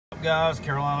up, guys?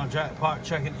 Carolina Jackpot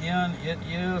checking in. It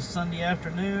is Sunday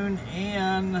afternoon,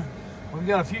 and we've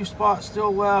got a few spots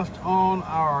still left on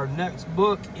our next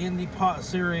book in the pot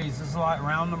series. This is like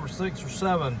round number 6 or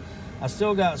 7. I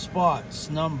still got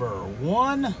spots number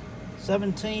 1,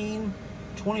 17,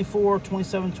 24,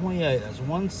 27, 28. That's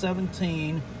 1,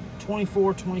 17,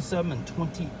 24, 27, and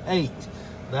 28.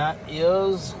 That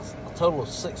is a total of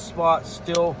 6 spots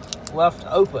still left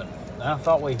open. I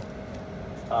thought we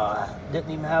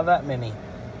didn't even have that many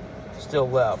still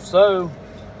left. So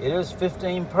it is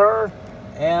 15 per,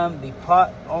 and the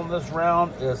pot on this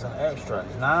round is an extra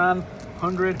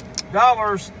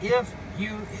 $900. If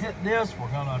you hit this, we're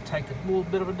going to take a little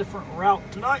bit of a different route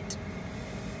tonight.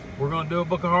 We're going to do a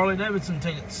book of Harley-Davidson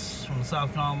tickets from the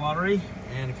South Carolina Lottery,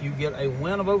 and if you get a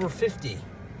win of over 50,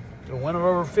 you're going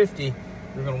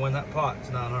to win that pot. It's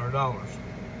 $900.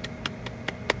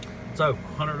 So,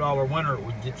 $100 winner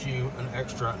would get you an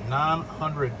extra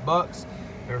 $900.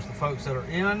 There's the folks that are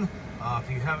in.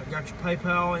 If you haven't got your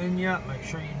PayPal in yet, make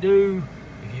sure you do.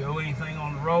 If you owe anything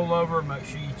on the rollover, make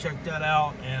sure you check that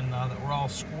out, and that we're all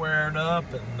squared up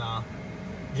and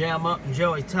jam up and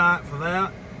jelly tight for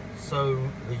that.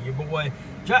 So your boy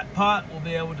Jackpot will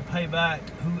be able to pay back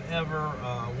whoever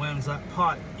wins that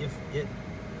pot if it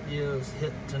is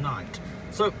hit tonight.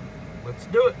 So let's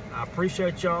do it. I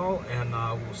appreciate y'all, and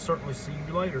we'll certainly see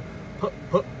you later.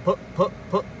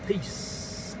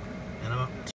 Peace. And I'm out.